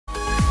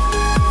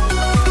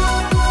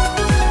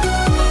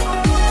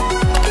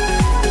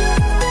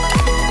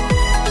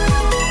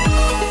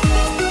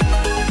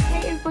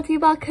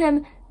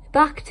welcome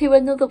back to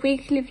another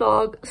weekly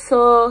vlog.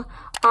 So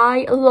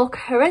I look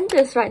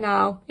horrendous right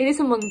now. It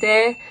is a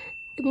Monday.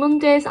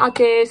 Mondays are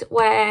days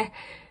where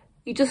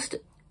you just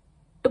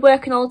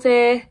working all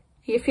day,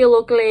 you feel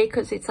ugly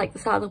because it's like the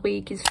start of the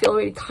week, you just feel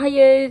really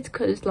tired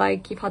because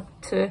like you've had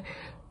to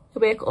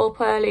wake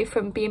up early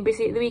from being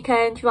busy at the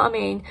weekend, you know what I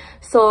mean?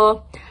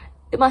 So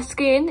my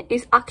skin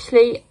is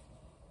actually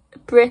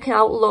breaking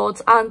out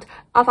loads, and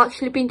I've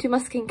actually been doing my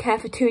skincare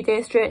for 2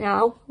 days straight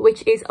now,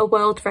 which is a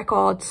world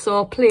record.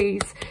 So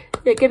please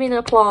give me an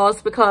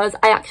applause, because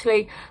I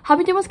actually have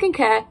been doing my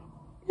skincare,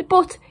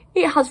 but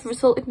it has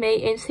resulted me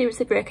in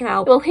seriously breaking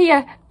out. Well,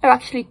 here are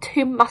actually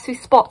 2 massive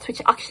spots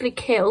which actually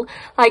kill.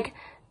 Like,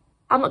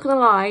 I'm not gonna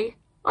lie,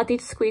 I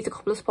did squeeze a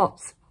couple of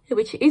spots,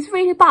 which is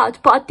really bad,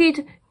 but I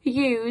did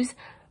use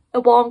a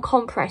warm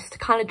compress to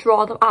kind of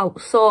draw them out.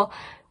 So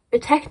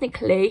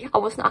technically I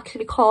wasn't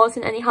actually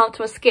causing any harm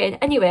to my skin.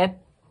 Anyway,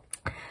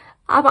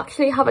 I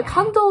actually have a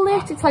candle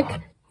lit. It's like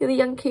the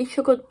Yankee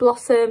Sugared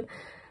Blossom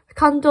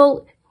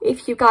candle.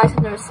 If you guys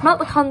have never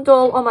smelled the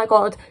candle, oh my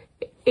god,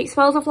 it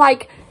smells of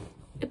like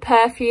a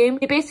perfume.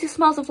 It basically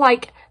smells of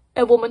like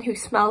a woman who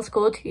smells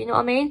good, you know what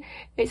I mean?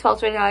 It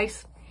smells really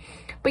nice.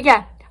 But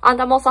yeah,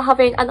 and I'm also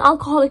having an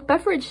alcoholic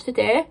beverage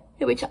today,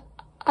 which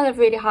I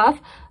never really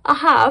have. I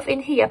have in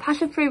here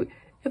passion fruit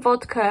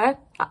vodka.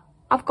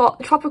 I've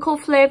got tropical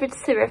flavoured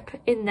syrup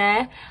in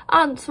there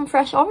and some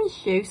fresh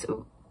orange juice,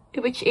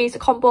 which is a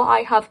combo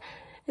I have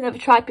never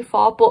tried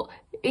before, but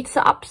it's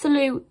an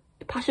absolute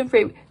passion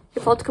fruit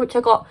vodka which I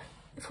got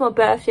for my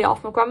birthday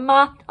off my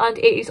grandma, and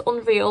it is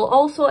unreal.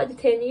 Also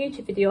entertaining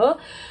YouTube video,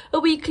 a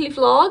weekly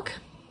vlog.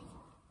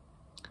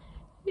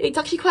 It's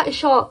actually quite a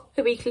short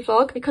weekly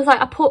vlog because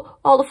like I put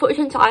all the footage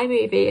into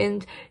iMovie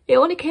and it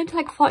only came to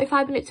like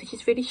 45 minutes, which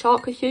is really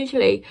short because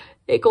usually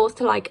it goes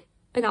to like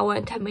an hour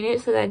and 10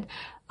 minutes, and then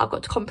I've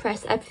got to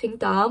compress everything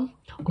down.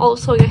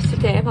 Also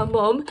yesterday my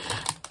mum,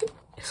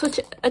 such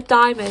a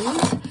diamond,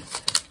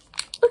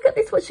 look at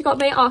this what she got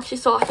me. Oh,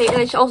 she's so happy. And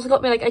then she also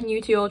got me like a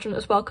new deodorant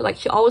as well, because like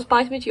she always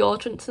buys me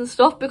deodorants and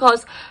stuff,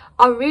 because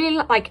I really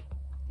like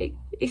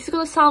it's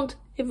gonna sound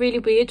really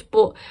weird,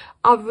 but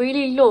I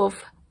really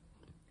love,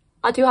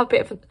 I do have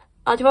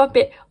a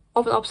bit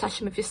of an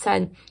obsession with this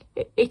scent.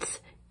 It's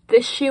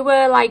the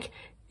Sure, like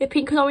the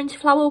pink and orange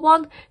flower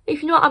one.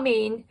 If you know what I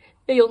mean,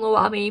 you'll know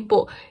what I mean.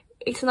 But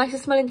it's the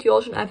nicest smelling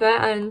deodorant ever,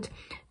 and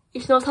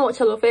she knows how much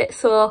I love it.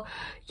 So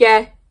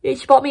yeah,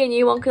 she bought me a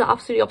new one because I'm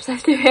absolutely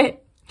obsessed with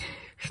it.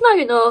 So now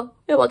you know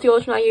what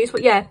deodorant I use.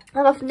 But yeah,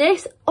 and after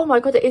this, oh my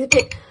god, it is a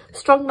bit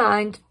strong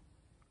mind.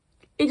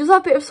 It does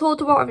have a bit of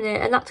soda water in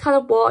it, and that's kind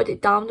of watered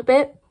it down a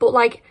bit, but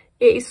like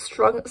it is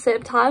strong at the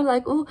same time.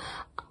 Like, oh,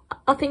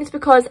 I think it's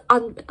because I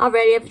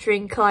rarely ever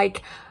drink.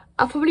 Like,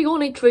 I probably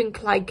only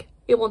drink like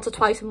once or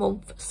twice a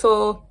month,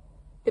 so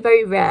they're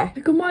very rare.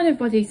 Good morning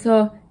everybody.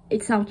 So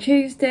it's now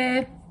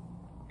Tuesday.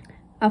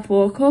 I've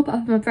woke up, I've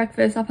had my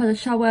breakfast, I've had a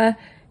shower.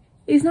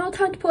 It's now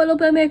time to put a little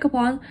bit of makeup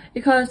on,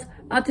 because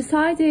I've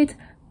decided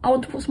I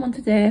want to put some on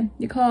today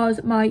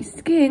because my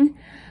skin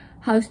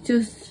has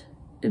just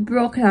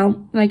broken out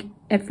like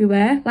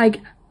everywhere.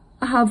 Like,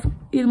 I have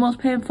the most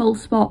painful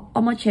spot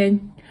on my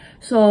chin.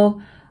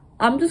 So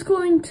I'm not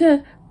going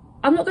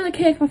to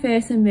cake my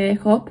face in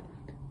makeup,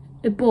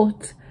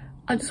 but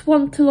I just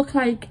want to look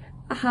like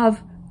I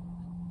have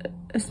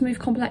a smooth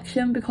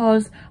complexion,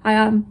 because I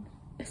am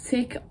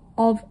sick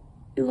of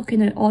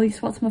looking at all these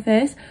spots on my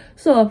face.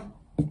 So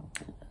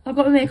I've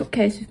got my makeup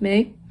case with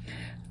me.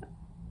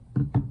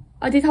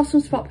 I did have some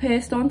spot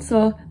paste on,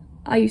 so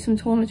I used some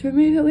toner to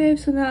remove it with,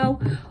 so now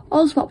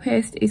all the spot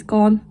paste is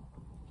gone.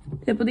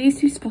 Yeah, but these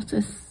 2 spots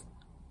are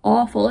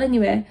awful.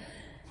 Anyway,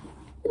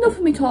 enough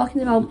of me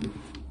talking about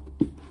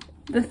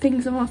the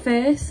things on my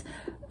face.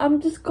 I'm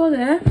just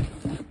gonna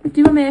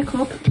do my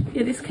makeup.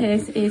 In this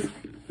case is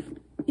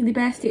the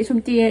best. It's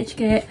from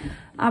DHgate.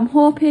 I'm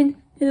hoping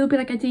it'll be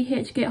like a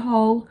DHgate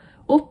haul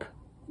up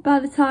by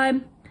the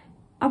time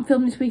I'm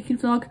filming this weekly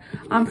vlog.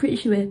 I'm pretty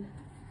sure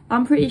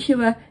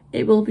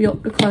it will be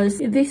up, because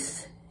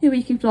this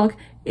weekly vlog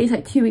is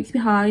like 2 weeks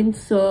behind,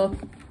 so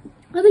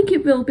I think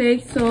it will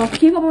be. So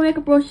keep all my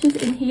makeup brushes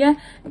in here.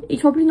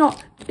 It's probably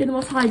not the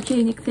most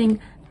hygienic thing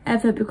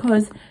ever,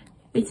 because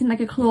it's in like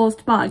a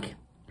closed bag,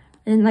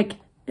 and like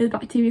the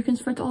bacteria can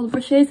spread to all the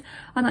brushes,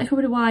 and that's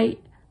probably why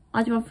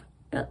I do have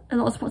a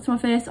lot of spots on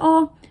my face.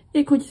 Or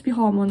it could just be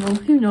hormonal,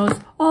 who knows,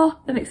 or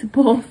a mix of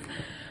both.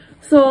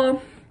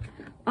 So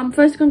I'm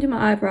first going to do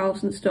my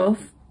eyebrows and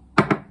stuff,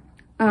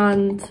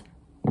 and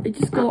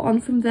just go on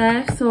from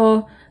there.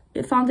 So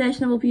the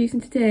foundation I will be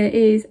using today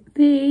is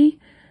the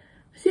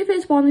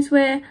Pacific one. This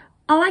way,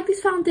 I like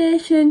this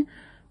foundation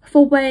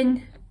for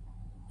when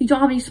you don't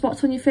have any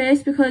spots on your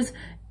face, because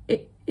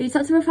it's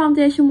that type of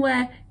foundation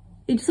where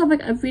it just have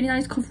like a really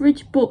nice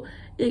coverage, but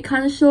it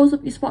kind of shows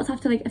up your spots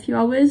after like a few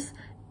hours.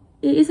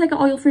 It is like an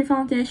oil-free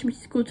foundation, which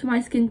is good to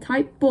my skin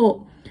type, but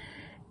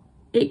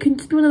it can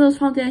just be one of those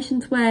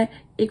foundations where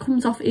it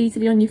comes off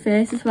easily on your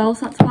face as well.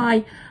 So that's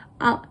why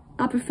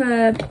I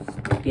prefer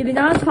either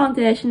NARS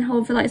foundation,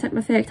 however that's like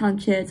my fake tan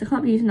shades. I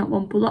can't be using that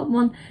one, but that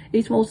one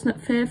is my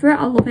ultimate favourite.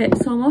 I love it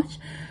so much.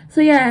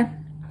 So yeah,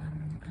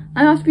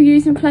 I have to be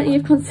using plenty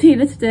of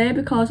concealer today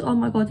because oh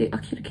my god, it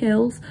actually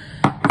kills.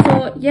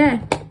 So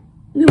yeah,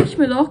 wish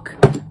me luck.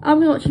 I'm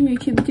going to watch some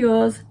YouTube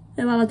videos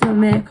and while I do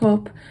my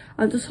makeup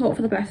and just hope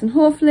for the best, and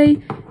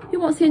hopefully you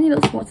won't see any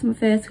little spots on my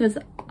face because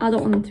I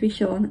don't want them to be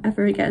shown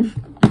ever again.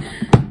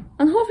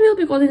 And hopefully it'll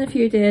be gone in a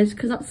few days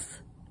because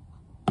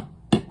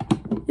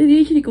they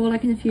usually go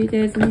like in a few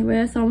days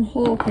anyway, so I'm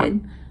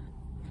hoping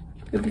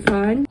it'll be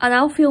fine. And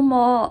I'll feel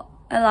more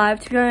alive,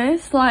 to be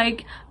honest.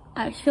 Like,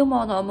 I actually feel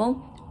more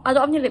normal. I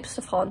don't have any lip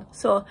stuff on,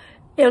 so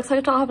it looks like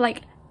I don't have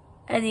like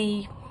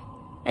any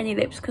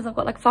lips because I've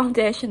got like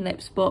foundation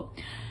lips. But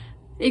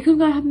if I'm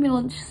gonna have my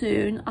lunch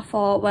soon, I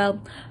thought,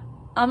 well,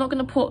 I'm not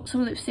gonna put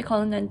some lipstick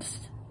on and then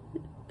just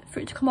for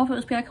it to come off it'll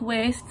just be like a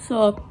waste.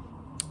 So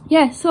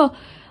yeah, so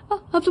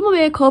I've done my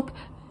makeup.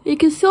 You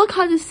can still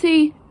kind of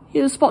see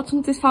the spots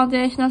on this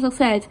foundation. As I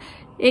said,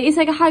 it is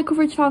like a high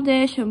coverage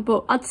foundation,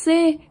 but I'd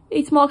say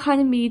it's more kind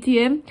of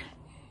medium.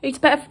 It's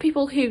better for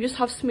people who just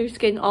have smooth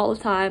skin all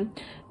the time,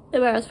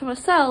 whereas for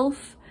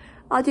myself,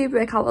 I do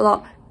break out a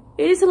lot.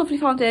 It is a lovely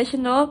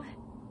foundation though.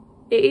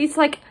 It is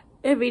like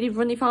a really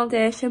runny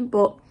foundation,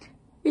 but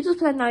it does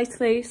blend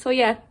nicely. So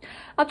yeah,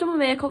 I've done my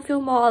makeup,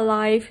 feel more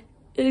alive.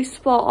 This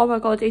spot, oh my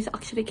god, it's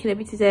actually killing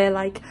me today.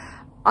 Like,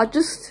 I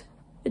just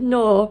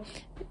know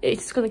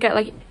it's gonna get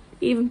like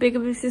even bigger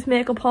with this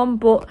makeup on,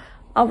 but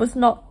I was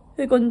not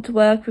going to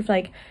work with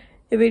like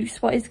a really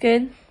spotty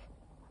skin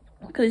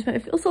because it's made me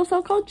feel so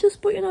self-conscious,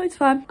 but you know, it's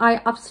fine. I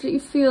absolutely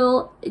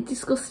feel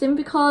disgusting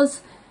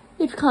because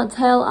if you can't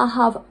tell, I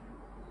have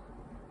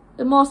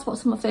more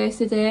spots on my face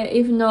today,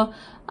 even though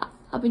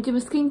I've been doing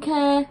my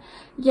skincare.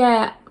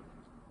 Yeah,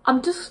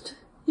 I'm just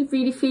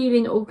really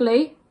feeling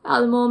ugly at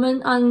the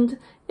moment, and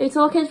it's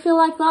okay to feel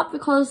like that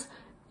because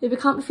if you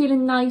can't be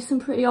feeling nice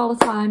and pretty all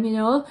the time, you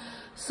know.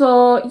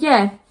 So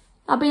yeah,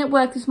 I've been at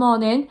work this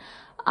morning.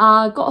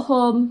 I got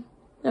home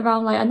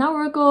around like an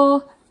hour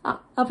ago.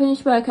 I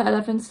finished work at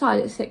 11,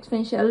 started at 6,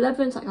 finished at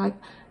 11. It's like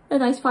a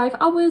nice 5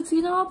 hours,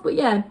 you know. But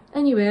yeah,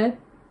 anyway,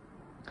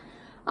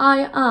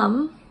 I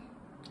am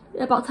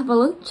about to have a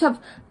lunch.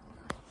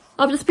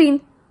 I've just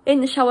been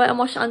in the shower and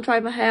washed and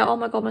dried my hair. Oh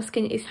my god, my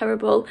skin is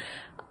terrible.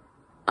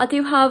 I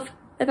do have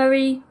a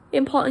very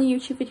important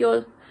YouTube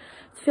video to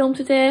film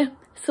today,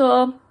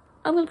 so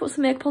I'm going to put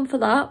some makeup on for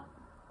that.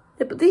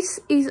 Yeah, but this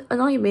is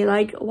annoying me,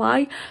 like,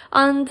 why?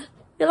 And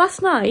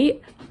last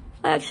night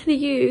I actually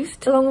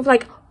used, along with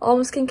like all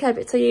my skincare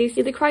bits, I used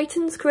the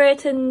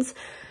Crichton's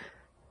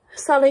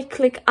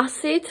salicylic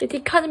acid. It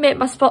did kind of make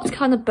my spots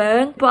kind of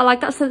burn, but I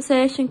like that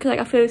sensation because like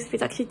I feel as if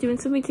it's actually doing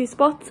something to the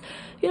spots,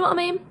 you know what I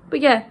mean?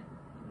 But yeah,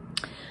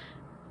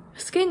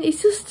 skin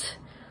is just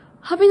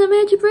having a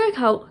major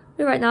breakout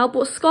right now.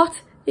 But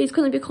Scott is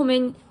going to be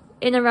coming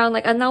in around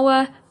like an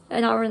hour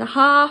and a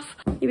half.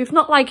 If you've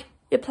not like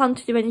you plan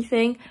to do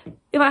anything,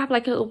 you might have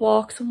like a little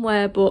walk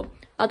somewhere, but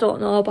I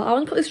don't know. But I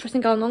want to put this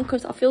dressing gown on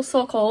because I feel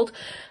so cold.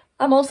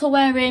 I'm also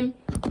wearing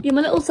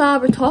my little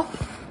Zara top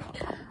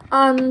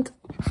and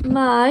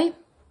my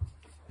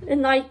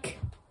Nike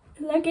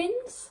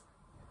leggings.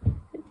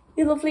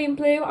 They're lovely in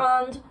blue,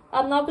 and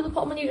I'm now going to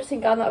put on my new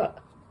dressing gown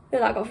that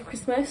I got for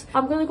Christmas.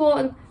 I'm going to go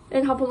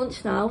and have a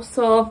lunch now.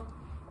 So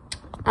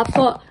I've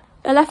got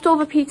a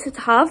leftover pizza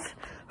to have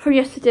from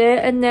yesterday,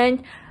 and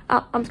then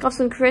I'm going to have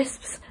some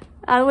crisps.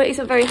 I know it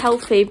isn't very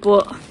healthy,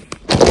 but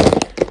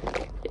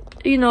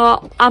you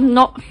know, I'm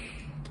not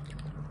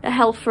a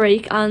health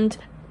freak, and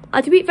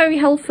I do eat very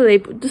healthily,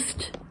 but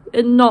just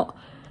not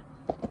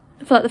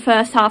for like the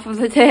first half of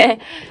the day.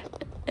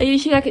 I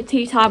usually like at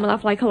tea time and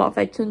have like a lot of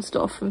veg and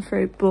stuff and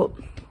fruit, but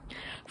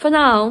for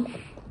now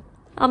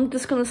I'm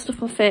just gonna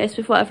stuff my face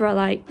with whatever I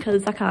like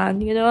because I can,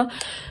 you know.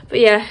 But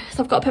yeah,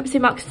 so I've got a Pepsi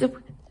Max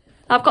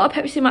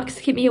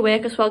to keep me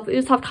awake as well. It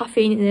does have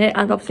caffeine in it,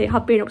 and obviously I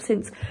have been up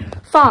since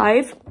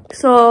 5,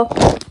 so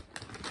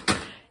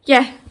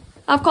yeah,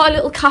 I've got a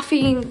little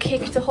caffeine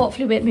kick to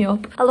hopefully wake me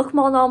up. I look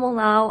more normal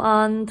now,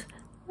 and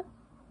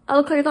I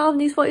look like I don't have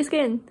any spotty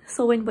skin,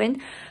 so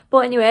win-win. But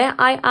anyway,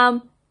 I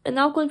am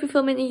now going to be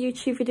filming a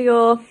YouTube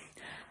video.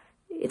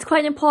 It's quite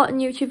an important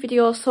YouTube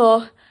video,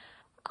 so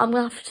I'm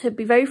going to have to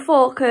be very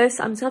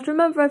focused. I'm just going to have to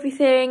remember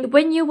everything.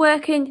 When you're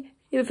working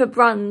with a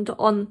brand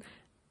on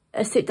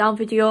a sit-down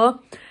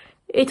video,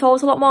 it's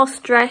always a lot more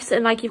stress,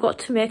 and like you've got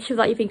to make sure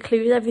that you've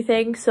included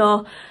everything.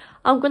 So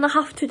I'm going to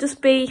have to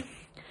just be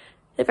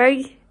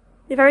very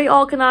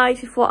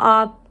organised with what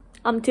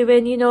I'm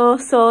doing, you know.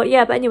 So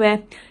yeah, but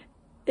anyway,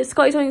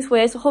 Scott is on his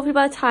way, so hopefully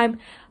by the time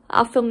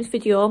I film this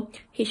video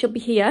he should be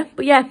here.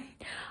 But yeah,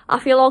 I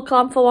feel all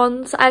glam for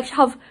once. I actually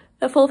have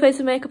a full face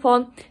of makeup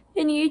on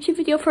in a YouTube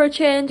video for a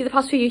change. In the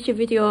past few YouTube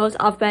videos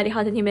I've barely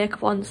had any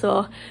makeup on,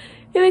 so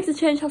it makes a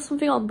change to have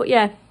something on. But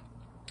yeah,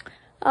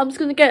 I'm just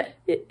going to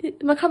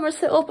get my camera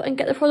set up and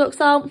get the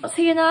products out. That's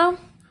here now.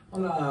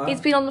 Hello.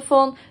 He's been on the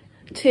phone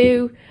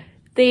to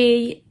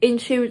the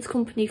insurance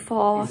company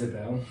for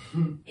Isabel.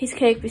 his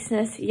cake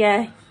business.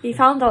 Yeah, he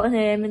found out her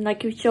name and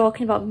like he was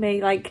joking about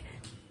me, like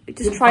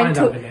just trying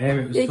to.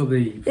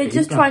 They're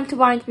just trying to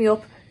wind me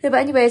up. Yeah, but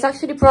anyways,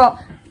 actually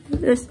brought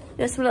there's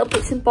some little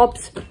bits and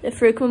bobs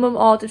through my mum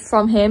ordered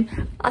from him,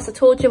 as I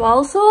told you.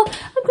 Also,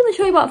 I'm going to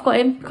show you what I've got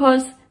him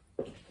because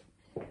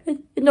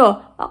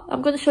no,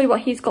 I'm going to show you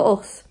what he's got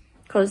us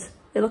because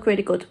they look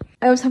really good.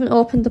 I also haven't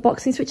opened the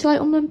box. Can you switch the light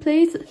on them,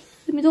 please?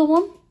 The middle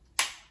one.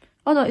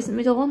 Oh no, it's the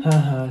middle one.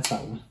 It's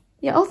that one.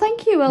 Yeah, oh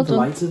thank you, well done. The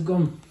lights have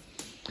gone.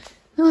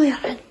 No, they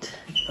haven't.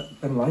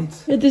 Them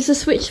lights? Yeah, there's a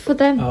switch for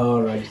them.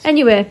 Oh, right.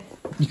 Anyway.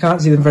 You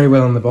can't see them very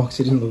well on the box,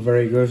 it didn't look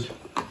very good.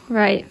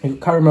 Right.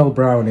 Caramel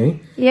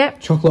brownie. Yep.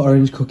 Chocolate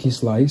orange cookie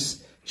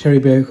slice. Cherry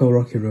Bakewell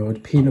Rocky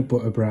Road. Peanut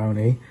butter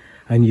brownie.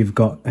 And you've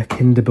got a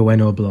Kinder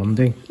Bueno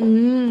blondie.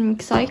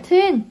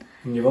 Exciting.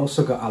 And you've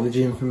also got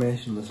allergy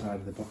information on the side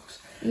of the box.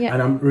 Yeah.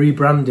 And I'm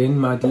rebranding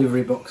my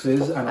delivery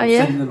boxes and I'm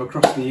sending them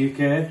across the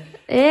UK.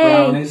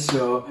 Brownies,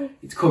 so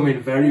it's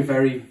coming very,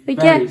 very,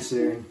 very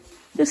soon.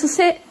 Just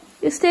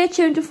stay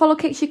tuned to follow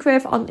Cakes You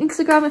Crave on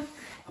Instagram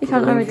if you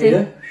haven't already.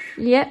 Here.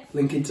 Yeah.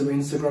 Link into my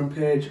Instagram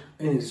page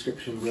in the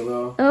description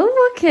below.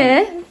 Oh,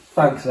 okay.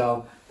 Thanks,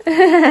 Al.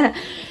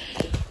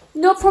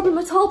 No problem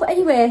at all. But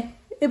anyway,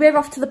 we're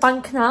off to the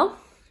bank now.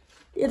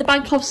 The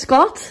Bank of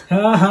Scott.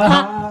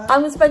 I'm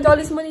going to spend all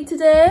this money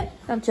today.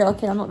 I'm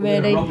joking, I'm not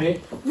really.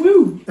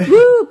 Woo!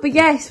 Woo! But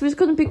yes, we're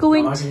going to be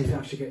going. Imagine if it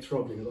actually gets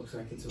robbed and it looks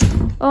like it's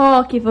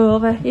Oh, give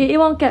over. You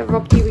won't get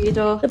robbed, you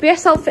weirdo. The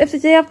best outfit of the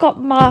day, I've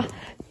got my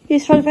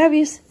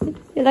Stradivarius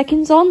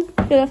leggings on.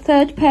 Got a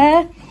third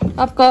pair.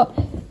 I've got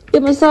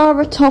my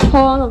Zara top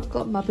on. I've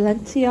got my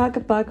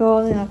Balenciaga bag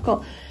on. And I've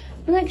got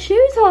my next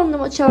shoes on.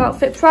 What's your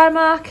outfit?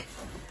 Primark.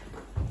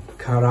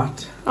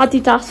 Karat.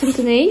 Adidas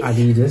underneath.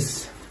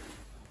 Adidas.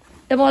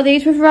 And what are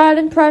these with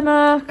Ryland?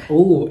 Primark.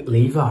 Oh,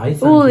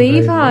 Levi's. Oh,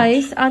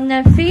 Levi's. And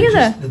then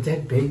Fila. They're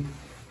dead big.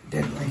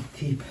 Dead like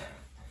cheap.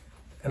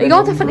 You're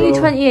definitely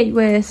 28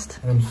 waist.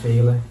 And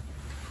Fila.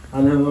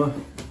 I know.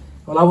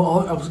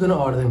 Well, I was going to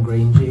order them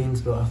green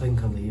jeans, but I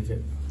think I'll leave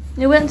it.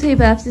 You wait until your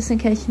birthday just in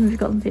case you've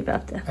got them for your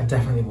birthday. I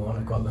definitely won't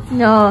have got them for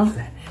my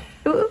birthday.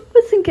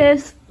 Just in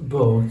case.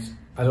 But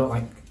I don't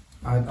like...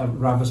 I'd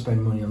rather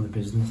spend money on the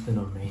business than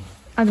on me.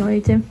 I know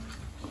you do.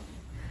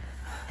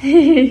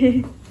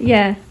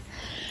 Yeah.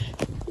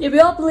 Yeah, we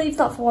all believe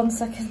that for 1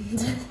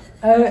 second.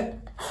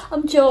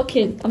 I'm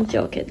joking.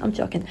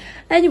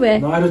 Anyway.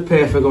 No, I just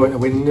pay for going to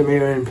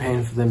Windermere and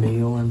paying for the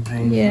meal and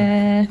paying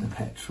for the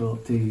petrol,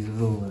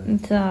 diesel.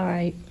 It's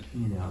alright.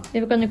 You know.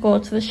 If we're going to go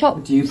to the shop.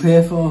 What do you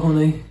pay for,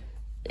 honey?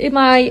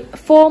 My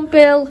phone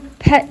bill,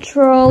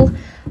 petrol,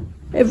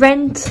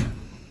 rent.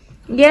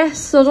 Yes,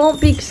 so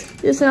don't be...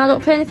 Listen, I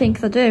don't pay anything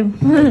because I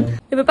do.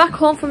 We were back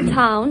home from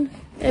town.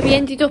 We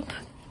ended up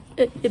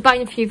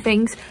buying a few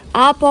things.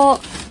 I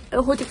bought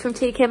a hoodie from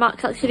TK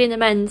Maxx, actually in the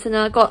men's, and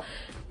I got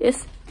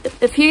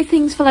a few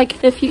things for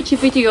like a future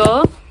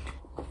video,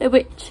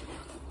 which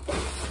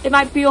it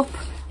might be up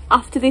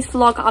after this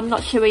vlog, I'm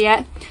not sure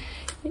yet.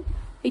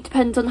 It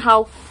depends on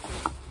how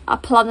I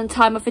plan and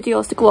time my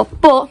videos to go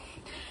up. But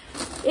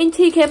in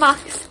TK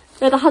Maxx,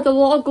 they had a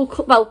lot of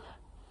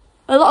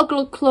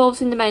good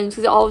clothes in the men's,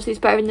 because it always is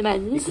better in the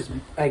men's. Because,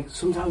 like,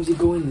 sometimes you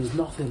go in, there's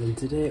nothing, and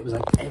today it was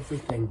like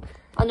everything.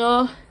 I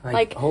know,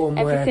 like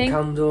homeware, everything.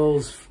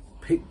 Candles,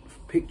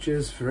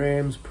 pictures,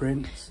 frames,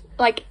 prints.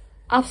 Like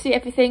absolutely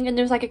everything, and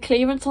there was like a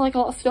clearance on like a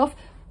lot of stuff.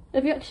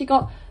 Have you actually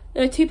got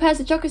 2 pairs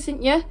of joggers,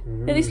 didn't you?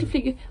 This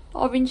lovely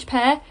orange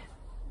pair.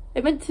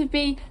 It meant to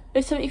be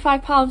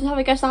 £75. Have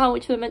a guess how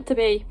much they're meant to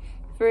be?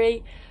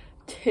 3,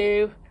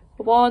 2,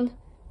 1.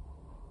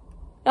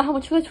 How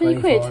much were they?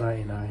 20 quid?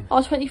 £24.99. Oh,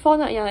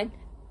 £24.99.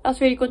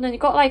 That's really good. And then you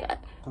got like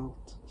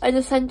an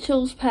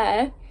essentials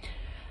pair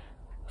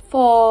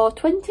for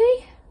 20.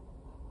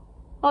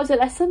 Or is it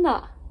less than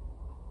that?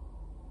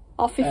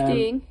 Or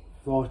 15?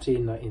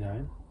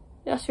 £14.99.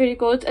 That's really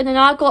good. And then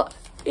I got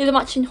the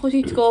matching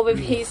hoodie to go with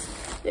his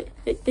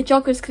the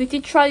joggers, because he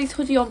did try this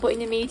hoodie on but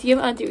in a medium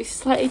and it was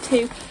slightly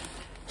too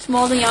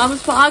small in the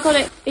arms, but I got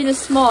it in a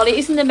small. It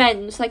is in the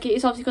men's, like it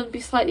is obviously going to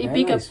be slightly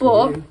bigger,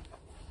 but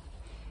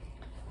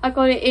I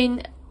got it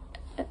in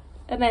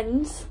a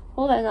men's.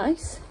 Oh, they're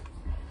nice.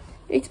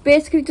 It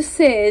basically just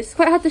says, it's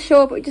quite hard to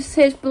show, but it just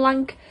says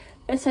blank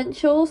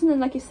essentials, and then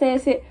like it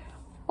says it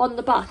on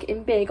the back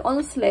in big.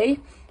 Honestly,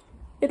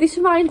 this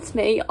reminds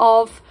me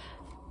of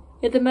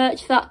the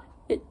merch that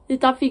the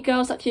Davy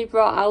girls actually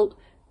brought out,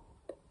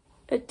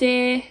 a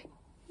day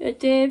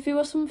view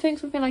or something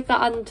like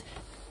that, and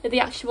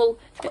the actual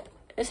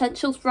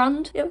essentials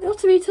brand.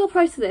 What's the retail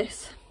price of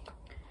this?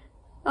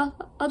 I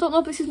don't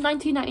know, but this is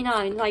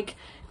 £19.99. Like,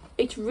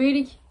 it's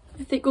really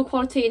thick, good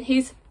quality, and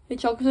the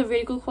joggers are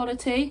really good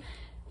quality.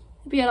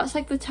 But yeah, that's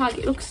like the tag.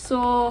 It looks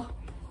so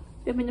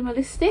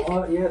minimalistic.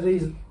 Oh yeah,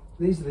 these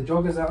are the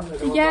joggers, aren't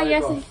they?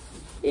 Yeah. So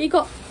you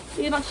got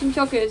the matching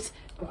joggers.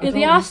 Yeah,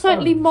 they are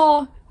slightly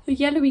more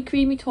yellowy,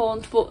 creamy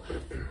tones, but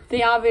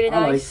they are really nice.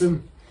 I like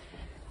them.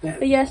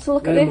 But yeah, so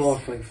look at this. They're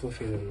more like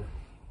fluffy than...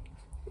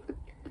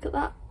 Look at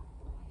that.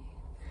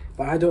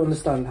 But I don't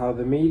understand how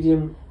the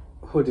medium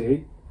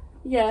hoodie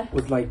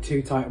was like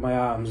too tight on my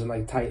arms and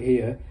like tight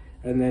here,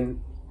 and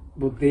then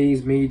but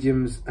these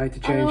mediums I had to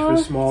change for a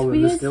small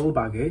and they're still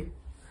baggy.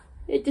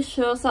 It just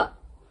shows that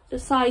the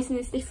sizing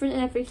is different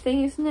and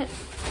everything, isn't it?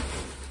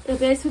 The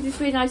base hoodie is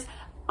really nice.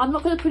 I'm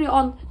not going to put it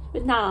on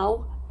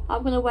now.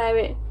 I'm going to wear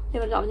it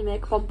if I don't have any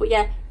makeup on. But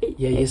yeah,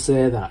 you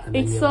say that, and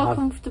it's so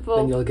comfortable.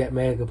 Then you'll get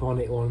makeup on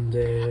it one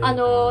day. I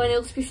know, and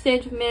it'll just be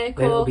stained with makeup.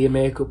 Then it'll be a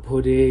makeup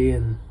hoodie,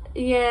 and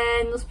yeah,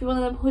 and it'll just be one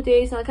of them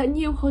hoodies, and like a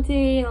new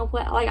hoodie, and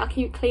I'll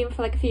keep it clean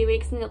for like a few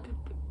weeks, and it'll be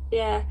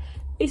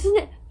isn't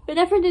it a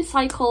never-ending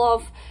cycle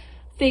of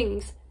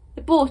things?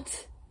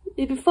 But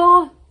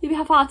before we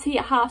have our tea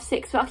at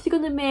 6:30, we're actually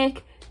going to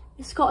make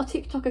Scott a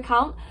TikTok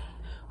account.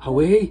 Are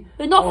we?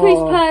 But not for his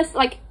purse,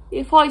 like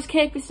for his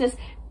cake business.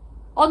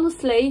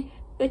 Honestly,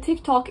 the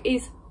TikTok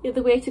is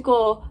the way to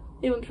go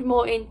in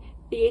promoting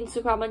the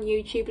Instagram and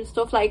YouTube and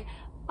stuff. Like,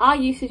 I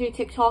used to do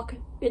TikTok,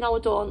 and now I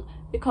don't,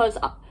 because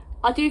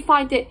I do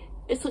find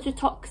it's such a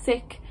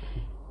toxic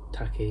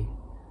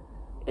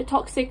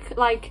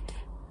like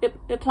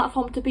a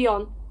platform to be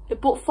on.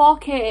 But for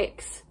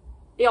cakes,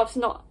 you're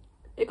obviously not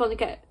gonna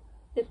get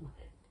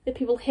the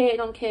people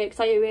hating on cakes,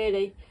 are you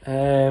really?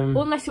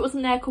 Unless it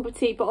wasn't their cup of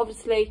tea, but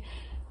obviously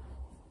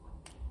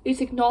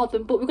he's ignored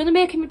them. But we're gonna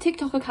make him a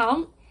TikTok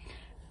account,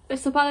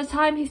 so by the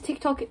time his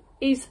TikTok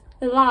is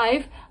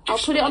live, I'll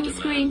put it on the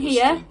screen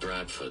here.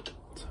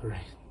 Sorry.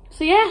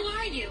 So yeah, Who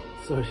are you?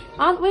 Sorry.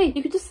 Aren't we?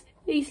 You could just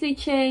easily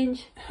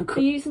change the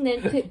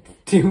username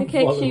to the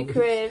cakes you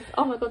crave.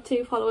 Oh my god,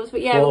 2 followers.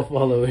 But yeah, 4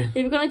 following.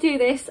 If we're gonna do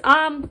this,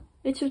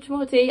 it's chuffed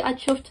Muddy and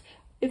chuffed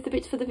with the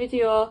bits for the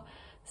video.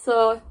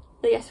 So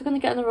yes, we're gonna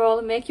get on the roll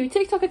and make you a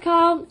TikTok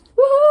account.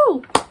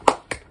 Woohoo!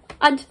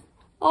 And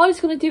all he's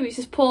gonna do is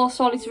just post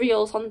all his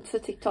reels onto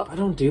TikTok. I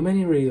don't do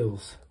many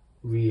reels.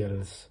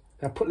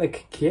 I put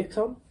like cakes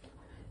on.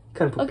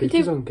 Can't put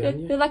pictures on,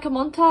 can you? They're like a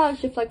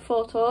montage of like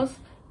photos.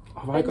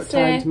 Have I got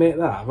time to make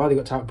that? I've only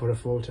got time to put a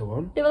photo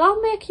on. Yeah, well,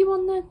 I'll make you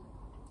one then.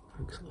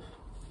 Thanks.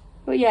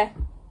 But yeah,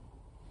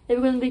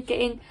 we're going to be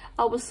getting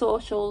our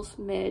socials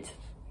made.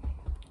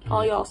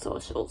 All your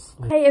socials.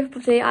 Hey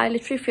everybody, I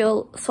literally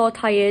feel so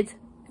tired.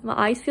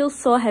 My eyes feel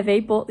so heavy,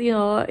 but you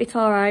know, it's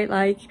alright.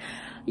 Like,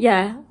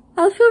 yeah,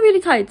 I feel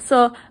really tired.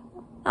 So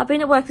I've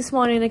been at work this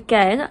morning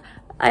again.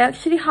 I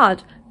actually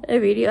had a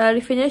really early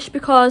finish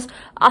because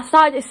I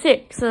started at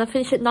 6 and I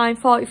finished at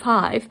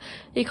 9:45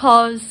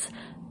 because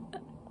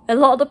a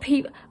lot of the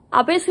people,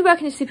 I basically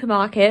work in a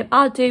supermarket.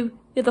 I do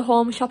the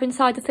home shopping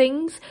side of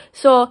things,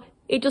 so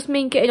it just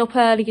means getting up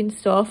early and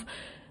stuff.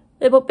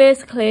 But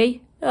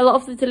basically, a lot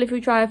of the delivery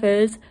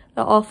drivers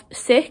are off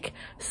sick,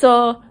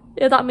 so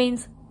that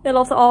means a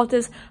lot of the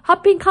orders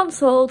have been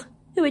cancelled,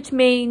 which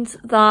means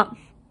that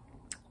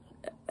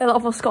a lot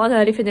of us got an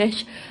early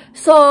finish.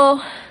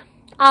 So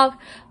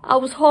I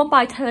was home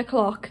by 10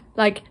 o'clock.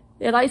 Like,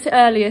 that's the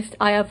earliest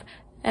I have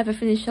ever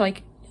finished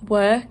like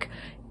work,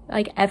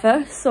 like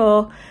ever.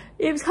 So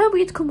it was kind of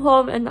weird to come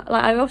home, and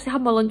like I obviously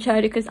had my lunch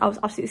early because I was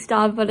absolutely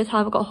starving by the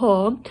time I got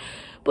home.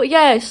 But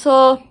yeah,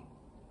 so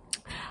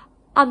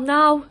I'm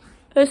now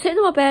sitting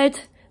on my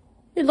bed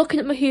looking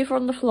at my hoover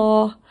on the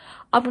floor.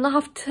 I'm gonna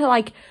have to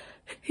like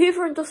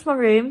hoover and dust my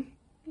room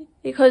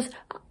because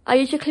I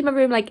usually clean my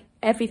room like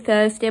every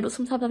Thursday, but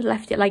sometimes I've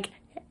left it like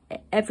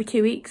every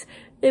 2 weeks,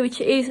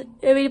 which is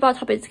a really bad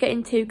habit to get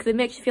into because it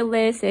makes you feel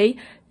lazy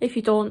if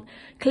you don't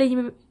clean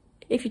your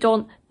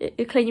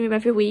room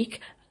every week.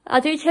 I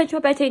do change my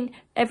bedding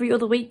every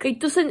other week.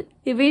 It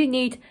really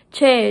need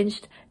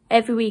changed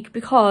every week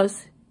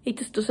because it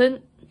just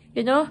doesn't,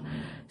 you know.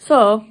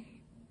 So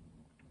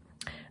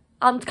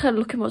I'm kind of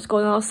looking what's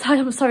going on outside.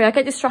 I'm sorry, I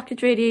get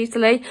distracted really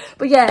easily.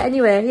 But yeah,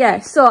 anyway, yeah.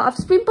 So I've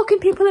just been booking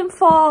people in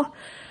for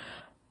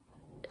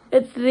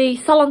the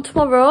salon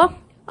tomorrow.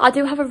 I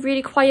do have a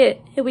really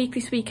quiet week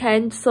this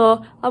weekend,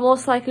 so I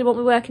most likely won't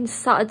be working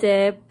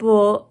Saturday,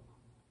 but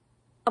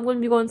I'm going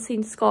to be going and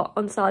seeing Scott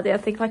on Saturday, I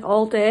think, like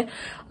all day.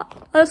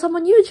 I also have my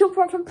new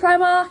jumper from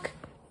Primark,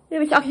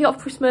 which I actually got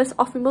for Christmas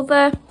off my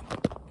mother.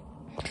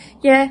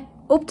 Yeah,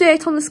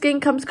 update on the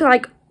skin. I'm just going to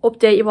like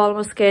update you all on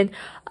my skin.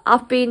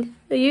 I've been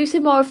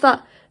using more of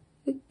that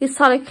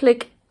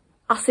salicylic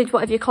acid,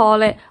 whatever you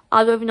call it.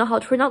 I don't even know how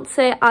to pronounce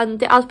it,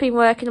 and it has been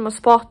working on my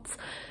spots.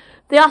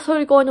 They are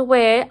slowly going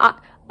away.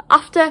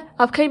 After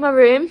I've cleaned my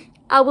room,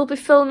 I will be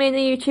filming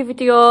a YouTube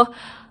video.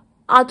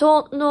 I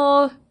don't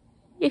know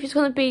if it's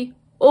going to be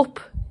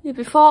up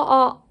before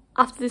or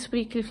after this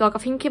weekly vlog. I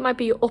think it might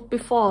be up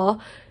before.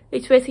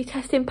 It's basically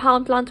testing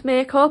Poundland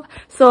makeup.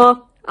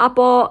 So I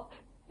bought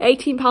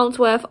 £18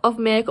 worth of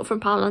makeup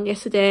from Poundland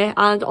yesterday,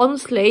 and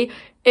honestly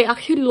it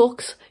actually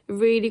looks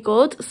really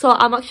good. So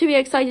I'm actually really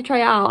excited to try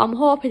it out. I'm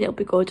hoping it'll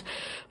be good.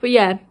 But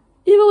yeah,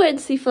 you will wait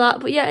and see for that.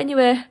 But yeah,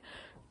 anyway,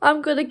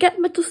 I'm going to get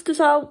my dusters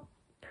out.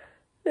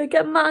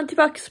 Get my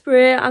antibac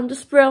spray and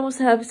just spray on my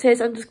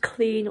surfaces and just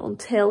clean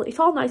until it's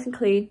all nice and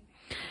clean.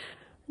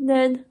 And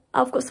then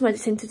I've got some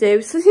editing to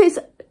do. So this is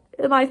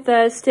my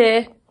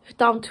Thursday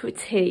down to a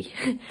T.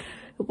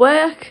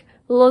 Work,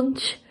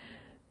 lunch,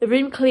 the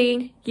room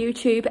clean,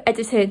 YouTube,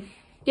 editing.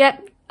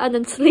 Yep, and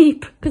then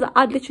sleep, because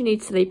I literally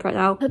need sleep right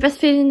now. The best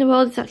feeling in the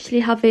world is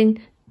actually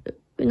having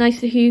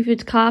nice and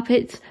hoovered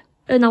carpets.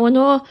 And now I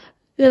know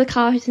the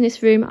carpets in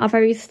this room are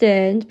very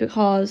stained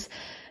because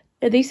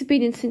these have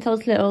been in since I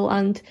was little,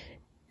 and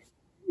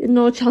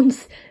no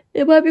chance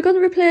where we're going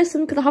to replace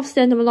them because I have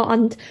stained them a lot.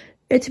 And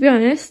to be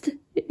honest,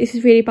 this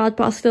is really bad,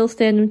 but I still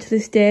stain them to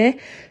this day.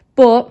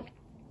 But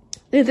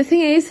the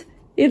thing is,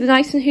 they're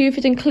nice and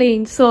hoovered and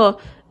clean. So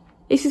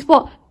this is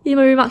what my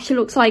room actually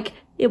looks like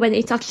when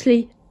it's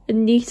actually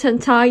neat and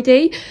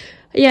tidy.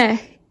 Yeah,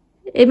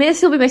 it may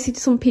still be messy to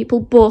some people,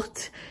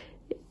 but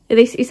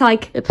this is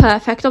like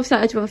perfect. Obviously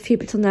I do have a few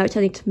bits on there which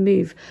I need to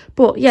move.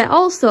 But yeah,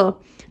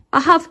 also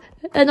I have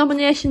a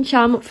nomination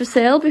charm up for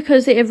sale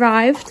because it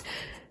arrived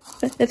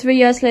 3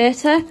 years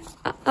later.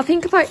 I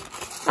think I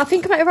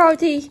might have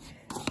already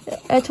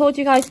told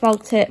you guys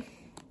about it.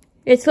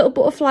 It's a little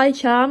butterfly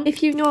charm.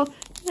 If you know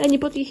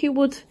anybody who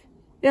would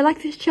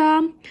like this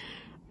charm,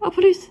 I'll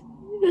probably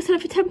sell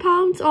it for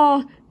 £10,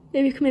 or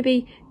maybe you can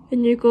maybe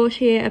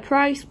negotiate a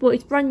price. But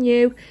it's brand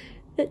new,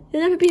 they've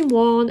never been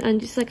worn,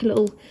 and it's like a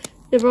little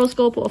rose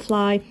gold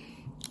butterfly.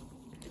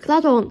 Because I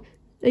don't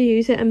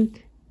use it, and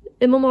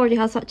my mum already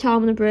has that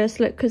charm on a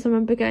bracelet because I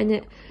remember getting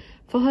it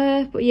for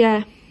her. But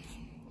yeah,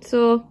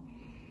 so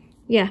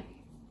yeah,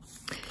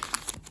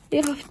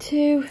 you have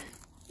to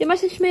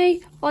message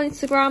me on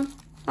Instagram,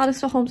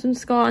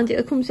 Aliceholmesofficial, and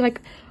it comes with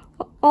like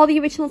all the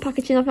original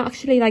packaging. I've not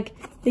actually like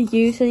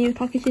used any of the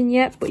packaging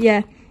yet, but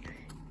yeah,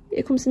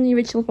 it comes in the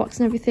original box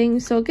and everything.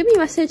 So give me a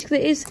message because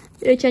it is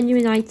a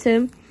genuine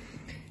item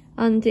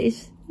and it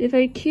is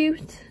very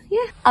cute.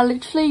 Yeah, I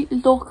literally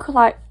look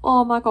like,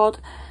 oh my god,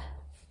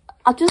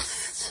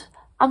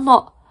 I'm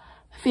not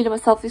feeling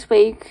myself this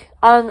week,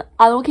 and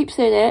I don't keep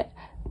saying it,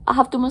 I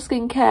have done my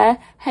skincare,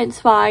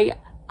 hence why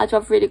I do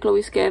have really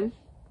glowy skin.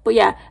 But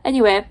yeah,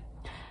 anyway,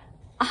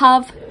 I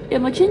have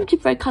my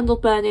gingerbread candle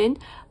burning.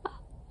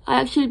 I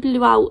actually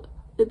blew out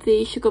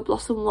the sugar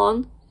blossom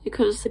one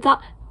because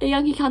that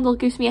Yankee candle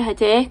gives me a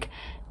headache,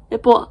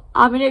 but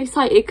I'm really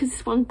excited because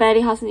this one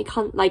barely has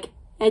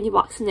any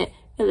wax in it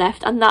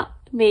left, and that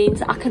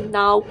means I can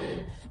now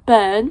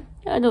burn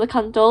another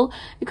candle,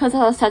 because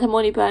as I said, I'm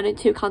only burning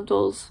 2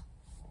 candles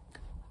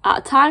at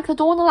a time because I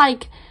don't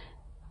want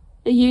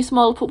to use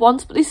smaller put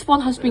ones. But this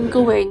one has been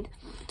going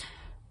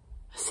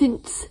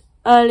since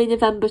early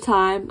November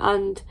time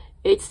and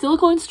it's still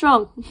going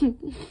strong.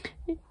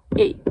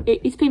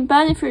 It's been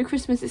burning through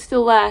Christmas, it's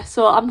still there,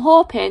 so I'm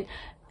hoping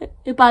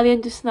by the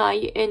end of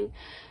tonight, in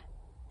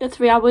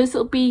 3 hours,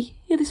 it'll be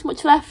this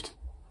much left.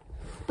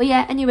 But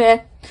yeah,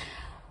 anyway,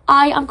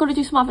 I am going to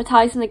do some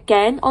advertising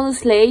again.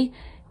 Honestly,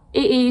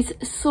 it is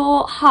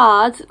so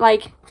hard.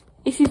 Like,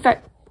 this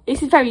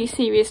is very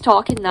serious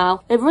talking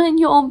now. Running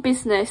your own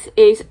business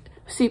is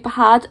super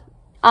hard,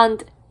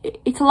 and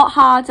it's a lot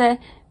harder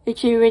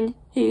during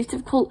these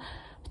difficult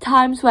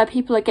times where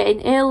people are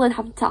getting ill and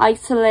having to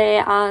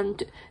isolate,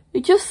 and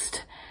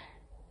just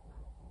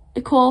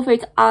the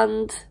COVID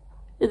and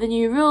the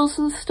new rules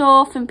and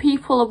stuff, and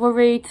people are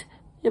worried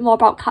more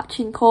about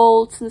catching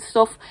colds and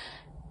stuff.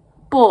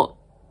 But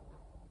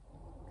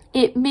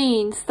it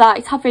means that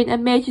it's having a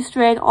major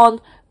strain on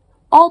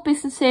all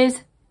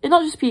businesses, and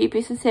not just beauty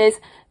businesses,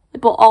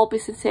 but all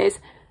businesses.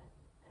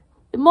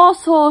 More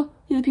so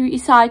the beauty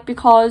side,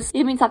 because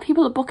it means that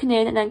people are booking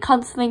in and then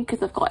cancelling because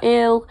they've got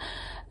ill.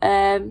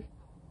 You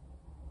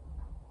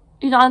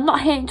know, I'm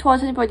not hating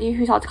towards anybody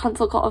who's had to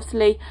cancel, because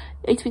obviously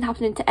it's been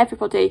happening to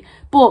everybody,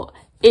 but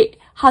it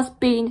has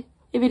been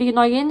really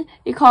annoying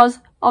because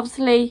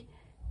obviously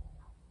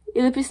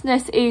the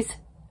business is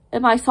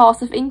my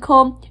source of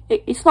income.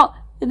 It's not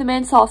the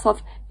main source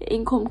of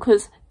income,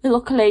 because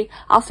luckily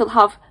I still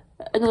have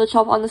another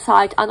job on the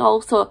side, and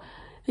also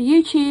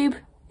YouTube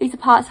is a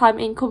part-time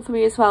income for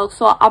me as well.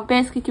 So I'm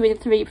basically doing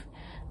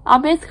I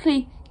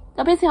basically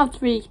have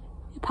 3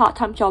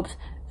 part-time jobs,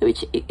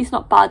 which is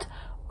not bad.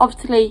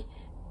 Obviously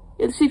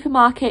the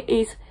supermarket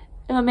is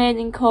my main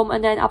income,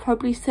 and then I'll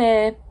probably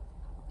say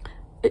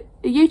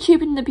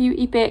YouTube and the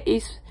beauty bit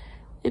is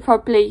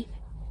probably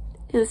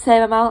the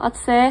same amount, I'd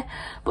say.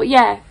 But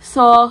yeah,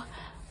 so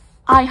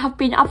I have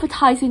been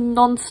advertising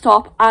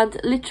non-stop, and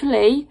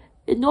literally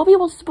nobody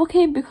wants to book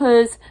in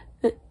because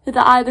they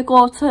either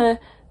go to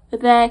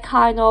their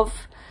kind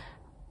of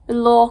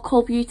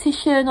local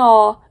beautician,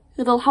 or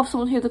they'll have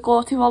someone who they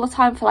go to all the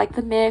time for like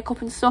the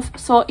makeup and stuff.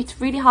 So it's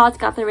really hard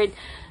gathering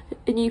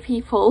new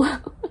people.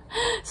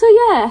 So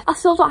yeah, I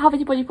still don't have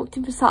anybody booked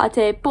in for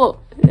Saturday, but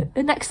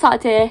the next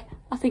Saturday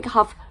I think I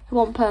have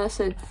 1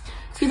 person.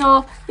 You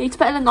know, it's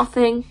better than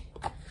nothing.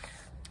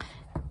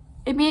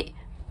 I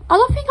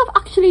don't think I've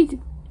actually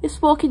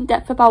spoken in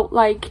depth about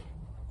like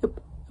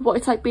what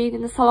it's like being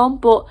in the salon,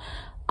 but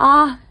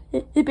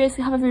they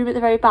basically have a room at the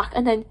very back,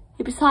 and then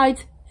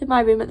beside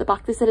my room at the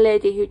back there's a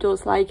lady who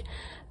does like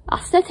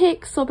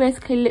aesthetics, so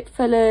basically lip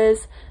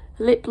fillers,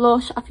 lip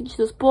blush, I think she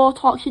does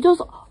Botox, she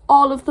does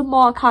all of the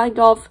more kind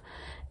of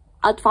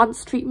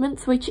advanced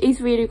treatments, which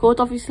is really good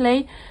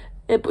obviously.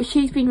 But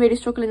she's been really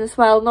struggling as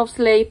well, and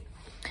obviously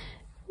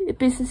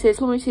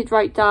businesses limited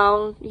right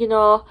down, you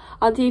know,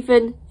 and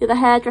even the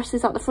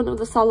hairdressers at the front of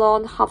the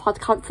salon have had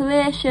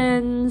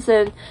cancellations,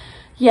 and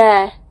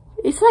yeah,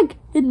 it's like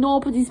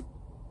nobody's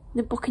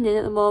booking in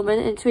at the moment,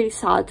 and it's really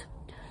sad.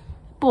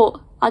 But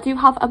I do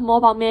have a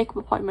mobile makeup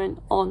appointment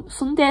on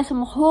Sunday, so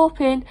I'm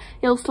hoping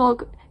it'll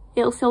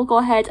still go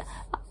ahead.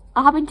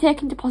 I have been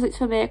taking deposits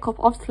for makeup.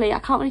 Obviously I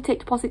can't really take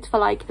deposits for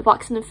like the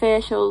waxing and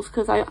facials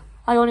because I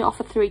only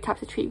offer 3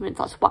 types of treatments.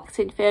 That's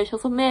waxing,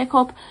 facials and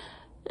makeup.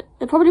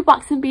 Probably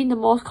waxing being the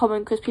most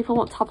common because people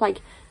want to have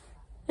like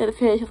the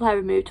facial hair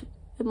removed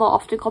more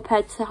often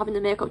compared to having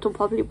the makeup done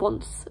probably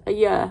once a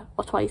year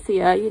or twice a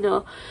year, you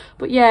know.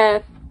 But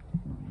yeah,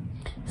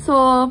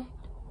 so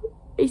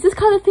it's just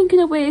kind of thinking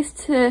of ways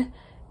to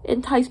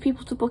entice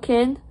people to book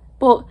in.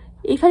 But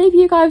if any of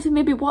you guys are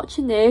maybe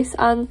watching this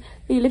and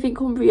you live in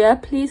Cumbria,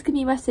 please give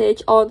me a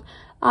message on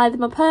either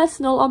my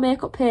personal or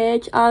makeup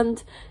page,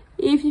 and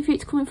even if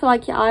it's coming for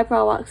like your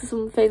eyebrow wax or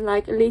something,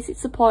 like at least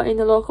it's supporting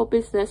the local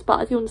business. But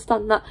I do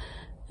understand that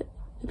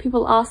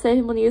people are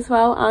saving money as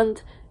well,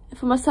 and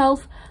for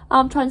myself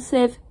I'm trying to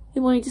save the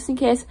money just in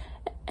case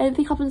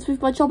anything happens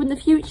with my job in the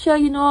future,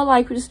 you know,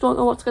 like we just don't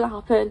know what's going to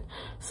happen.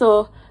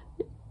 So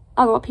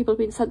I know people have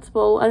been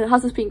sensible, and it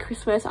has just been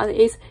Christmas and it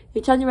is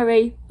in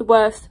January, the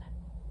worst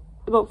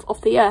month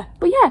of the year.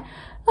 But yeah,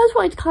 I just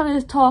wanted to kind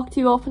of talk to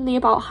you openly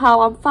about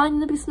how I'm finding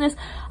the business.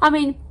 I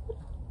mean,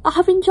 I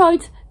have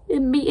enjoyed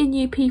meeting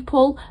new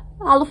people.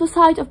 I love the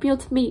side of being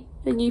able to meet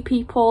the new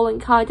people and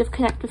kind of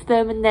connect with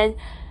them, and then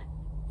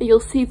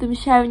you'll see them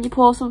sharing your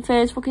posts on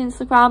Facebook and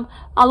Instagram.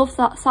 I love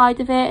that side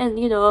of it, and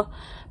you know,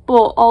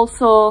 but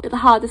also the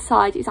hardest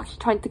side is actually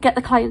trying to get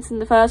the clients in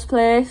the first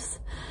place.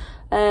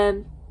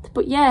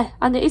 But yeah,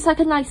 and it's like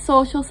a nice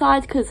social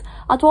side because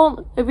I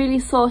don't really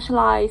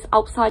socialise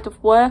outside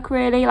of work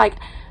really. Like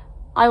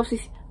I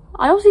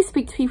obviously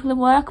speak to people in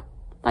work,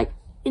 like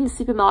in the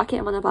supermarket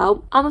and when I'm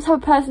about. I'm the type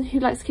of person who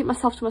likes to keep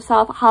myself to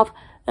myself. I have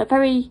a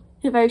very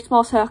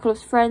small circle of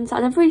friends,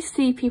 and I never really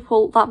see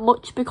people that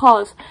much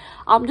because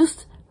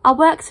I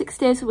work 6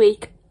 days a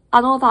week.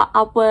 I know that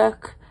I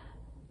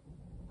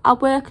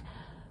work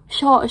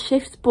shorter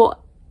shifts, but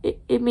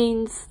it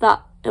means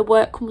that the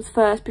work comes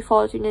first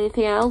before doing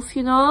anything else,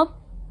 you know.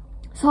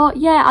 So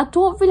yeah, I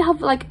don't really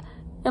have like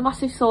a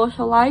massive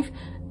social life.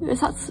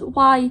 That's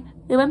why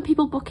when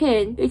people book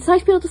in, it's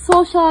nice to be able to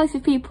socialise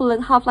with people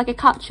and have like a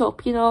catch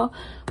up, you know.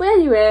 But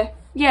anyway,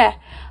 yeah,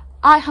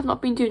 I have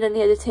not been doing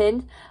any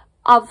editing.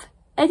 I've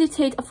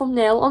edited a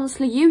thumbnail.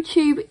 Honestly,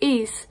 YouTube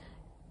is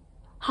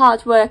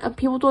hard work and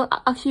people don't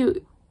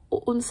actually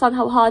understand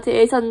how hard it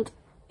is, and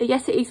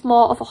yes, it is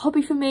more of a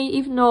hobby for me,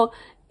 even though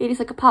it is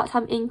like a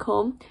part-time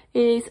income.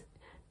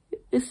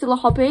 It's still a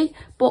hobby,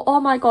 but oh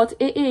my god,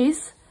 it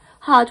is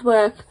hard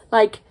work.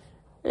 Like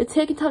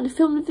taking time to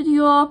film the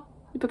video,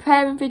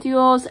 preparing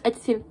videos,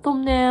 editing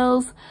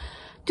thumbnails,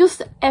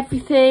 just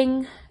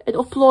everything, and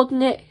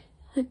uploading it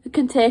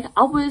can take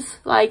hours.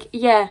 Like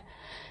yeah,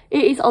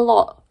 it is a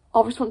lot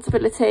of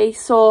responsibility.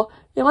 So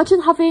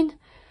imagine having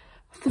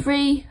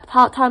 3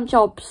 part-time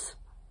jobs.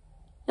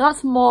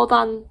 That's more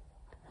than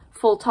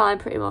full-time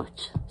pretty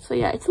much. So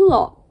yeah, it's a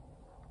lot.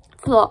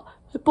 But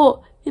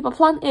my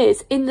plan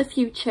is in the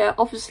future,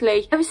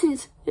 obviously ever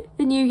since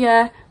the new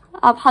year,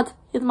 I've had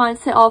the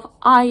mindset of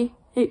I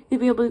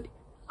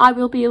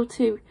will be able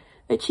to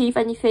achieve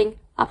anything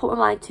I put my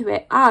mind to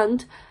it,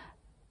 and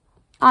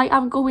I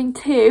am going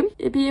to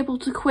be able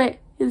to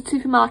quit the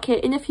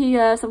supermarket in a few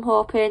years, I'm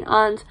hoping,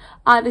 and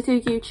either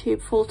do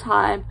YouTube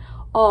full-time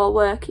or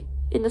work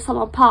in the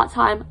salon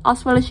part-time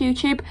as well as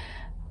YouTube.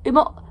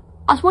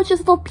 As much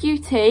as I love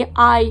beauty,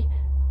 I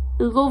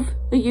love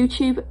the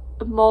YouTube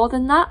more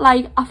than that.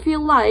 Like I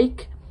feel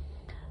like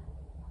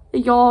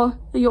you're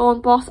your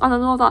own boss, and I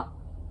know that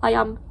I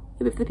am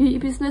with the beauty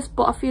business,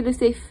 but I feel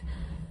as if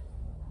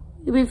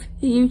with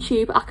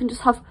YouTube I can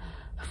just have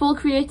full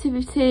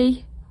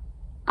creativity.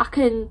 I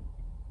can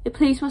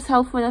please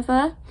myself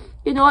whenever,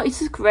 you know. It's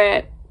just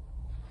great.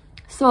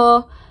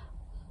 So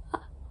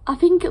I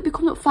think it'll be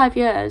coming up 5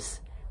 years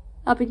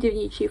I've been doing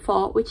YouTube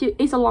for, which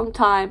is a long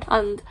time,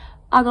 and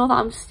I know that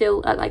I'm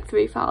still at like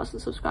 3,000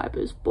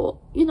 subscribers, but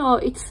you know,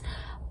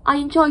 I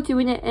enjoy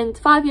doing it, and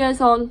 5 years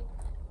on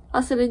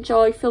I still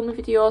enjoy filming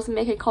videos and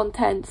making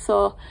content.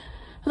 So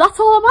that's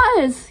all that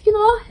matters, you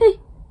know.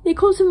 It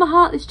comes from my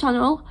heart, this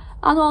channel.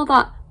 I know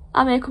that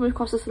I may come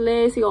across as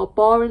lazy or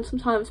boring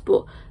sometimes,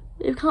 but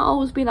it can't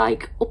always be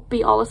like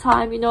upbeat all the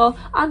time, you know.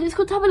 And it's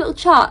good to have a little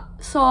chat,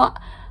 so I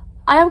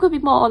am going to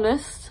be more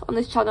honest on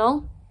this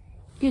channel,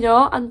 you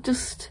know, and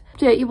just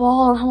update you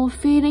all on how I'm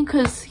feeling,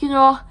 because you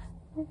know,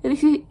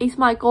 this is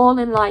my goal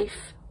in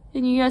life,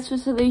 the New Year's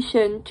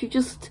resolution, to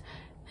just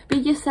be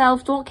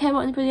yourself, don't care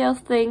what anybody else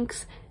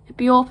thinks,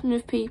 be open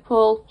with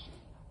people.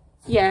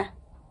 Yeah,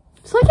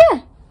 so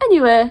yeah,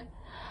 anyway,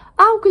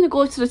 I'm gonna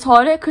go to the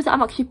toilet because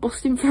I'm actually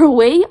busting for a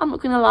wee. I'm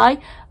not gonna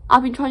lie,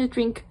 I've been trying to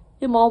drink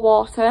more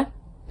water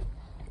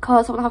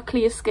because I want to have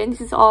clear skin.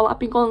 This is all I've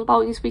been going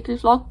about in this weekly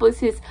vlog, but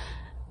this is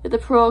the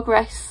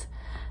progress,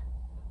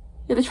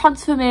 the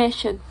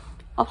transformation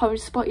I'll probably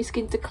spotty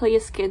skin to clear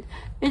skin.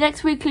 The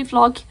next weekly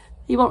vlog,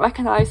 you won't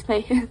recognise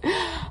me.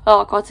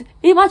 Oh god,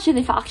 imagine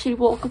if I actually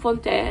woke up one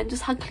day and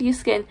just had clear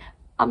skin.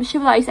 I'm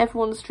sure that is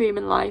everyone's dream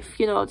in life,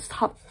 you know, just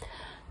have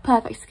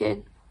perfect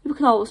skin. We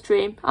can always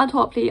dream, and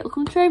hopefully it'll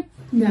come true.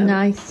 No.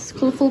 Nice,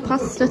 colourful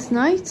pasta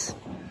tonight.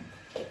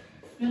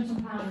 You want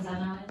some parmesan,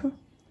 Alice?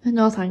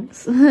 No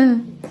thanks.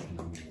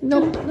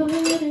 Nope.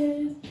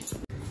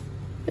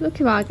 Look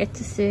who I get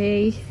to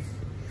see.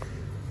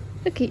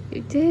 Look at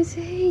you,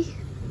 Daisy.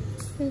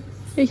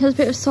 She has a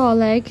bit of a sore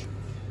leg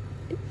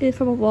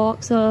from a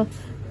walk, so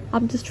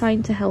I'm just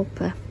trying to help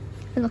her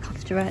and look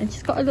after her. And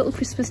she's got a little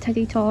Christmas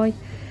teddy toy.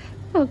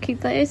 Oh,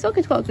 cute that is. Look,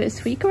 it's got a bit of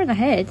squeaker on her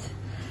head.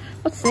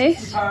 What's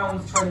this?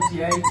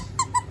 £28.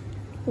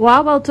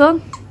 Wow, well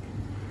done.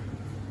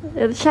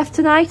 The chef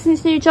tonight in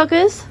his new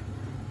joggers.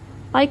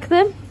 Like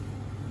them?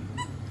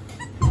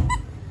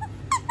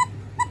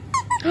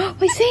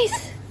 What's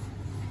this?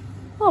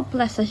 Oh,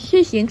 bless her. She's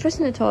usually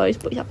interested in the toys,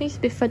 but that needs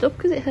to be fed up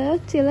because it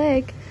hurts your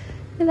leg.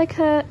 Your leg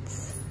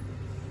hurts.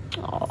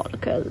 Oh,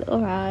 look at her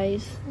little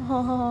eyes.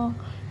 Oh.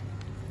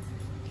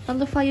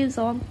 And the fire's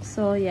on.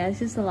 So, yeah,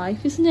 this is the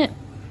life, isn't it?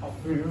 I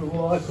feel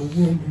like a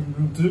woman.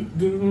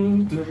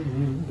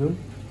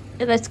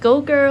 Let's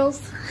go,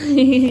 girls.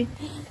 £60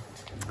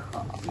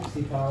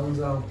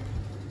 out.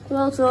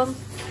 Well done.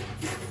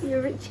 You're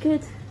a rich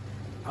kid.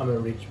 I'm a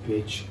rich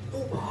bitch.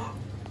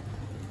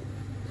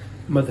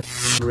 Mother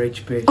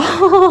rich bitch.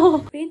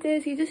 Oh, me and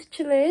Daisy just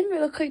chilling. We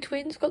look like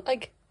twins. Got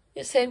like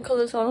the same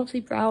colours on, obviously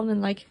brown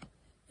and like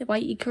the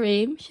whitey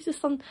cream. She's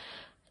just on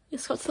the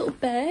Scott's little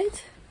bed.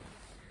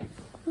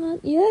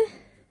 Yeah,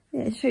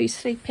 it's very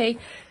sleepy.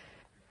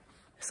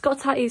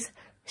 Scott's at his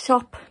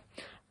shop.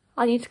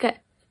 I need to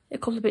get a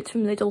couple of bits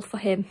from Lidl for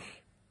him.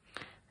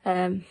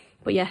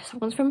 But yes,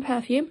 one's from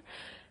perfume.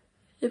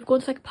 We're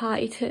going to like a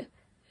party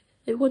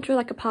we're going to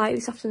like a party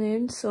this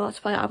afternoon, so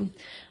that's why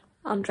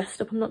I'm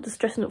dressed up. I'm not just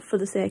dressing up for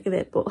the sake of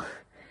it, but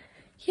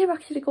yeah, we're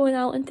actually going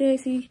out, and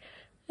Daisy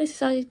has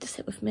decided to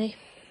sit with me.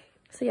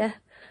 So yeah,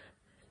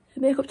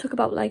 the makeup took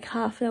about like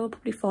half an hour,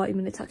 probably 40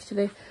 minutes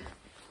actually.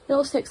 It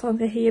all takes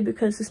longer here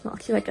because it's not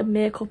actually like a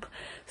makeup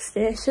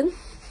station.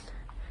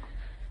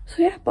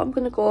 So yeah, but I'm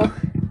gonna go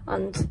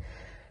and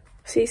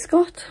see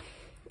Scott.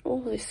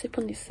 Oh, let's sip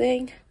on this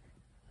thing.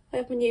 I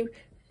have my new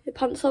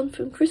pants on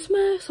from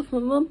Christmas off my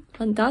mum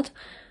and dad.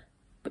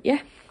 But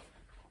yeah.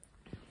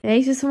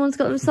 Okay, so someone's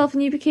got themselves a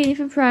new bikini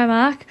from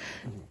Primark.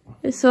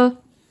 So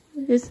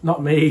it's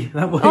not me.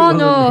 That wasn't oh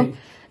no. me.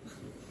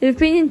 They've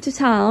been into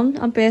town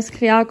and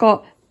basically I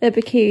got a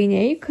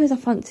bikini because I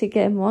fancy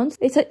getting one.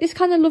 It's like this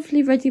kind of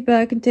lovely reddy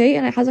burgundy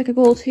and it has like a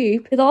gold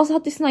hoop. It also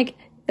had this like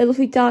a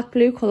lovely dark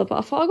blue colour, but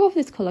I thought I'd go for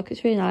this colour because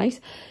it's really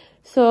nice.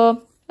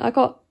 So I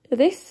got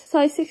this,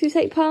 size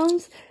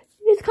 £68.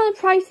 It's kind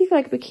of pricey for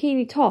like a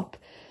bikini top,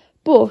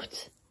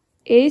 but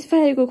it is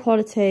very good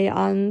quality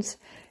and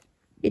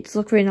it does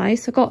look really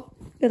nice. I got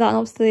that, and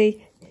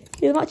obviously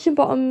the matching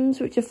bottoms,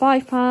 which are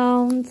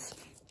 £5.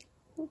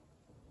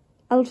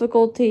 I love the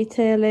gold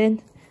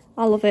detailing.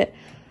 I love it.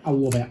 I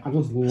love it. I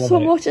just love it so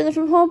much. And then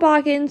from Home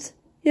Bargains,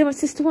 you know, my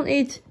sister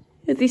wanted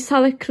the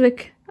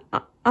salicylic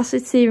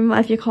acid serum,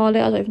 whatever you call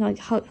it. I don't even know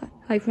how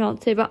you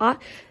pronounce it,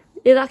 but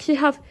it actually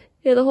have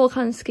the whole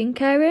kind of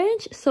skincare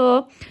range.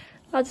 So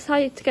I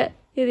decided to get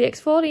the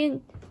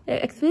exfoliating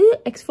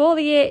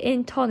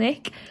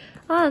tonic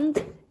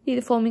and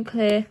the foaming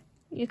clear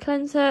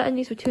cleanser, and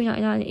these were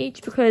 £2.99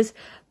 each because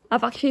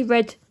I've actually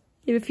read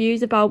the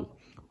reviews about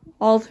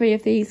all three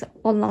of these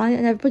online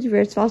and everybody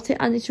raves about it,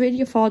 and it's really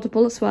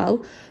affordable as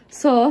well.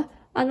 So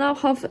I now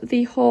have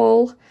the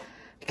whole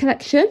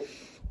collection.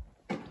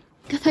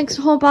 Thanks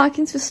to Home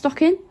Bargains for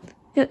stocking.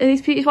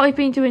 These beauties, what I've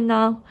been doing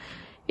now,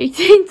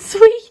 eating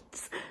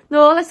sweets.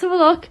 No, let's have a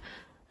look.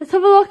 Let's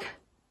have a look.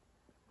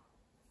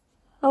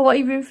 Oh, what are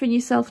you roofing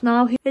yourself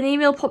now? An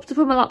email popped up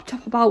on my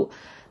laptop about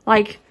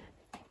like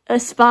a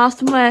spa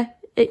somewhere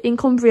in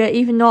Cumbria,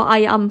 even though I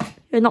am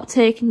not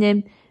taking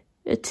them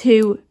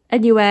to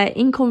anywhere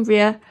in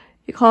Cumbria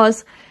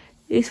because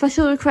the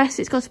special request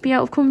it's got to be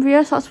out of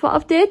Cumbria, so that's what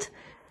I've did.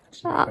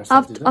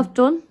 I've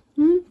done.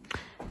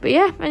 But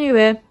yeah,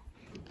 anyway,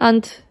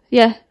 and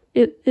yeah,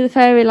 the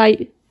fairy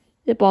light,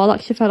 the ball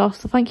actually fell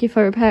off, so thank you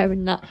for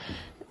repairing that.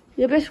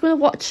 You're basically going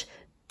to watch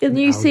the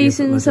new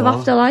seasons of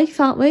Afterlife,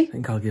 aren't we? I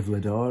think I'll give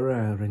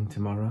Ladora a ring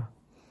tomorrow.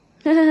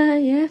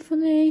 Yeah,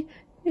 funny.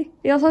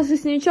 He also has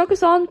this new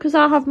joggers on because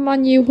I have my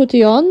new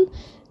hoodie on,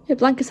 the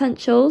Blank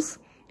Essentials,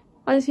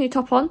 and this new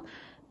top on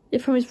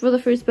from his brother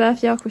for his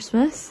birthday or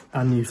Christmas.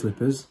 And new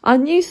slippers.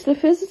 And new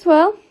slippers as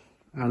well.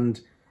 And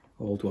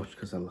old watch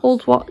because I lost.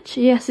 Old watch,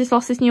 yes, he's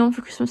lost his new one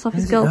for Christmas off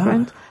his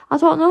girlfriend. That? I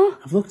don't know.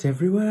 I've looked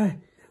everywhere.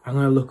 I'm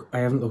going to look. I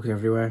haven't looked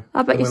everywhere.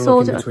 I bet you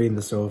sold it. Between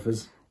the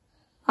sofas.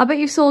 I bet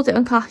you sold it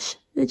on cash,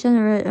 the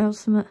generator or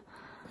something.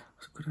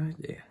 That's a good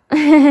idea.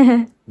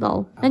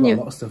 No. I've got a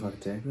lot of stuff I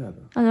could take there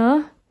though. I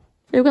know.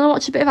 We're going to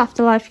watch a bit of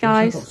Afterlife,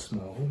 guys. I've got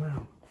small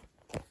now.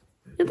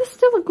 Yeah, they're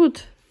still a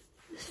good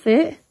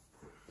fit.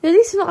 At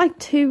least not like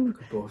too...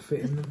 Both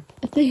fit in them.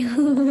 I think...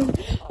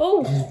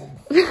 Oh!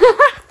 You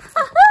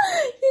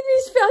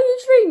just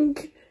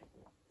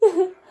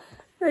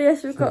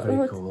got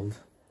very cold.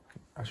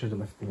 I should have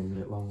left them in a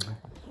bit longer.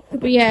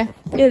 But yeah,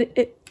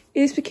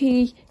 this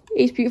bikini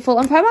is beautiful.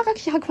 And Primark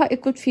actually had quite a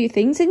good few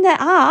things in there.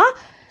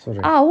 Sorry.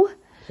 Ow.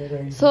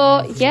 Sorry.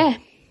 So yeah,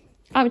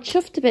 I'm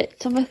chuffed a bit.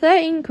 So for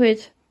 13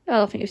 quid, I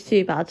don't think it's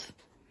too bad.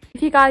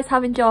 If you guys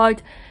have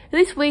enjoyed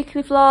this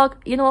weekly vlog,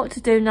 you know what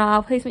to do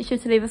now. Please make sure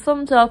to leave a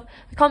thumbs up,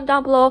 comment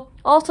down below.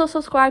 Also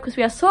subscribe, because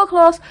we are so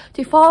close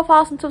to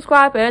 4,000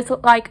 subscribers.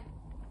 Like,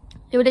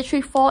 you're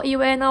literally 40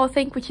 away now, I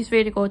think, which is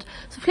really good.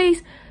 So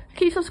please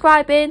keep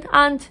subscribing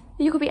and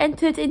you could be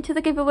entered into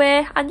the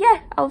giveaway. And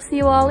yeah, I'll see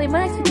you all in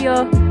my next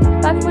video.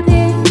 Bye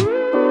everybody.